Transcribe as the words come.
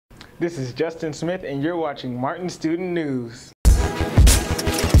This is Justin Smith, and you're watching Martin Student News. Oh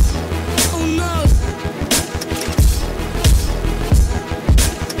no!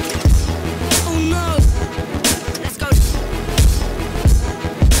 Oh no! Let's go!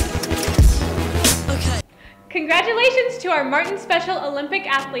 Okay. Congratulations to our Martin Special Olympic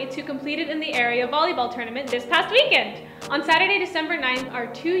athletes who competed in the area volleyball tournament this past weekend. On Saturday, December 9th, our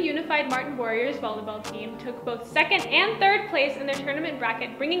two unified Martin Warriors volleyball team took both second and third place in their tournament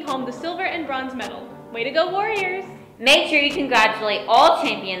bracket, bringing home the silver and bronze medal. Way to go, Warriors! Make sure you congratulate all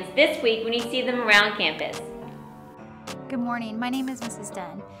champions this week when you see them around campus. Good morning, my name is Mrs.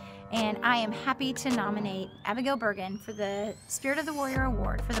 Dunn, and I am happy to nominate Abigail Bergen for the Spirit of the Warrior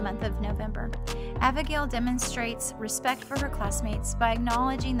Award for the month of November. Abigail demonstrates respect for her classmates by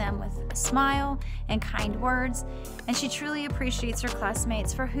acknowledging them with a smile and kind words, and she truly appreciates her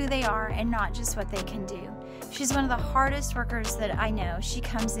classmates for who they are and not just what they can do. She's one of the hardest workers that I know. She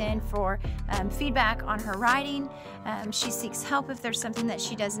comes in for feedback on her writing. She seeks help if there's something that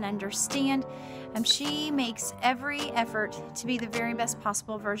she doesn't understand. She makes every effort to be the very best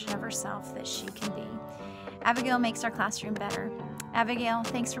possible version of herself that she can be. Abigail makes our classroom better. Abigail,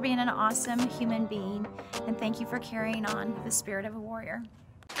 thanks for being an awesome human being, and thank you for carrying on the spirit of a warrior.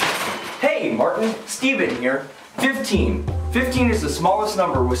 Hey Martin, Steven here. 15. 15 is the smallest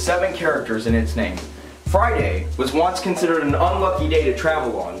number with 7 characters in its name. Friday was once considered an unlucky day to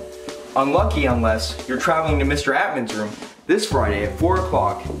travel on. Unlucky unless you're traveling to Mr. Atman's room this Friday at 4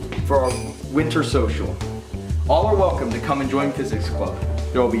 o'clock for our winter social. All are welcome to come and join Physics Club.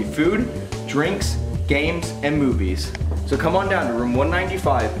 There will be food, drinks, games, and movies. So come on down to room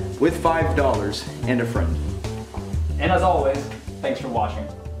 195 with $5 and a friend. And as always, thanks for watching.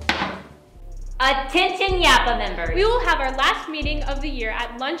 Attention YAPA members. We will have our last meeting of the year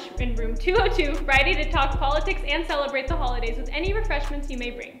at lunch in room 202 Friday to talk politics and celebrate the holidays with any refreshments you may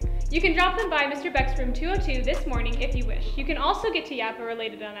bring. You can drop them by Mr. Beck's room 202 this morning if you wish. You can also get to YAPA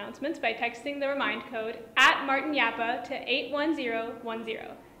related announcements by texting the remind code @MartinYAPA to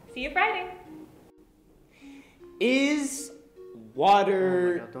 81010. See you Friday. Is water...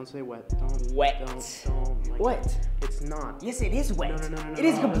 Oh my God, don't say wet. Don't. Wet. Don't. What? It's not. Yes, it is wet. No. It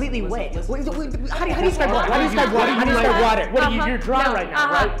is completely wet. Listen. How do you describe water? How do you describe water? How do you describe water? What are you? You're dry right now,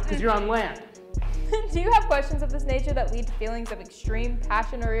 right? Because you're on land. Do you have questions of this nature that lead to feelings of extreme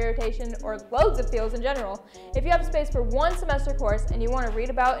passion or irritation, or loads of feels in general? If you have space for one semester course and you want to read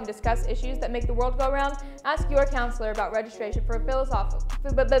about and discuss issues that make the world go round, ask your counselor about registration for a philosophical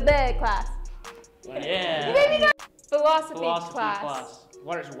class. Yeah. You made me go. Philosophy class.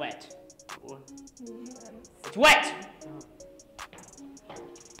 Water's wet. It's wet!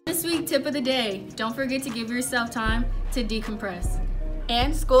 This week tip of the day, don't forget to give yourself time to decompress.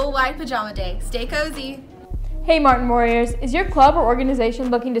 And school-wide pajama day. Stay cozy. Hey Martin Warriors, is your club or organization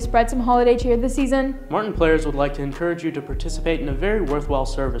looking to spread some holiday cheer this season? Martin players would like to encourage you to participate in a very worthwhile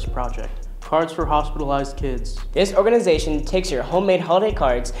service project. Cards for Hospitalized Kids. This organization takes your homemade holiday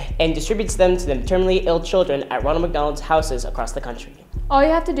cards and distributes them to the terminally ill children at Ronald McDonald's houses across the country. All you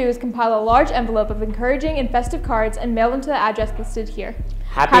have to do is compile a large envelope of encouraging and festive cards and mail them to the address listed here.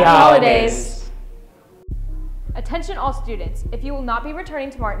 Happy holidays! Attention all students, if you will not be returning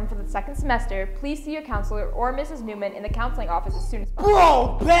to Martin for the second semester, please see your counselor or Mrs. Newman in the counseling office as soon as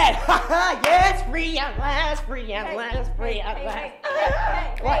possible. Bro, bet! Yes, free at last, free at last, free at last.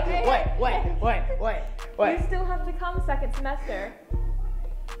 What? You still have to come second semester.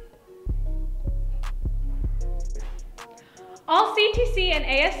 All CTC and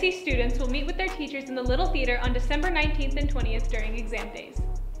ASC students will meet with their teachers in the Little Theater on December 19th and 20th during exam days.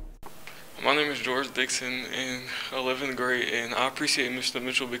 My name is George Dixon, and I live in grade, and I appreciate Mr.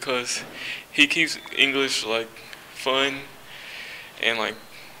 Mitchell because he keeps English fun and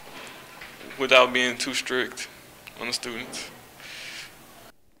without being too strict on the students.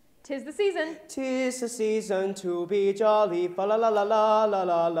 'Tis the season. 'Tis the season to be jolly, fa la la la la la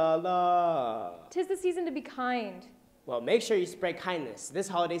la la la. 'Tis the season to be kind. Well, make sure you spread kindness this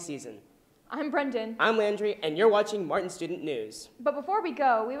holiday season. I'm Brendan. I'm Landry, and you're watching Martin Student News. But before we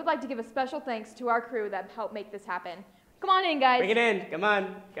go, we would like to give a special thanks to our crew that helped make this happen. Come on in, guys. Bring it in. Come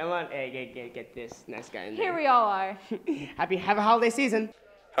on. Hey, get this nice guy in there. Here we all are. Have a holiday season.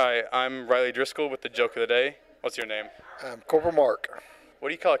 Hi, I'm Riley Driscoll with the joke of the day. What's your name? Corporal Mark. What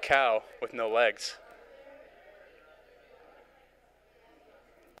do you call a cow with no legs?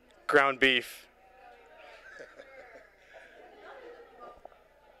 Ground beef.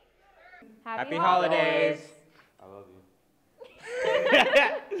 Happy holidays. I love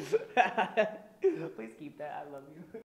you. Please keep that. I love you.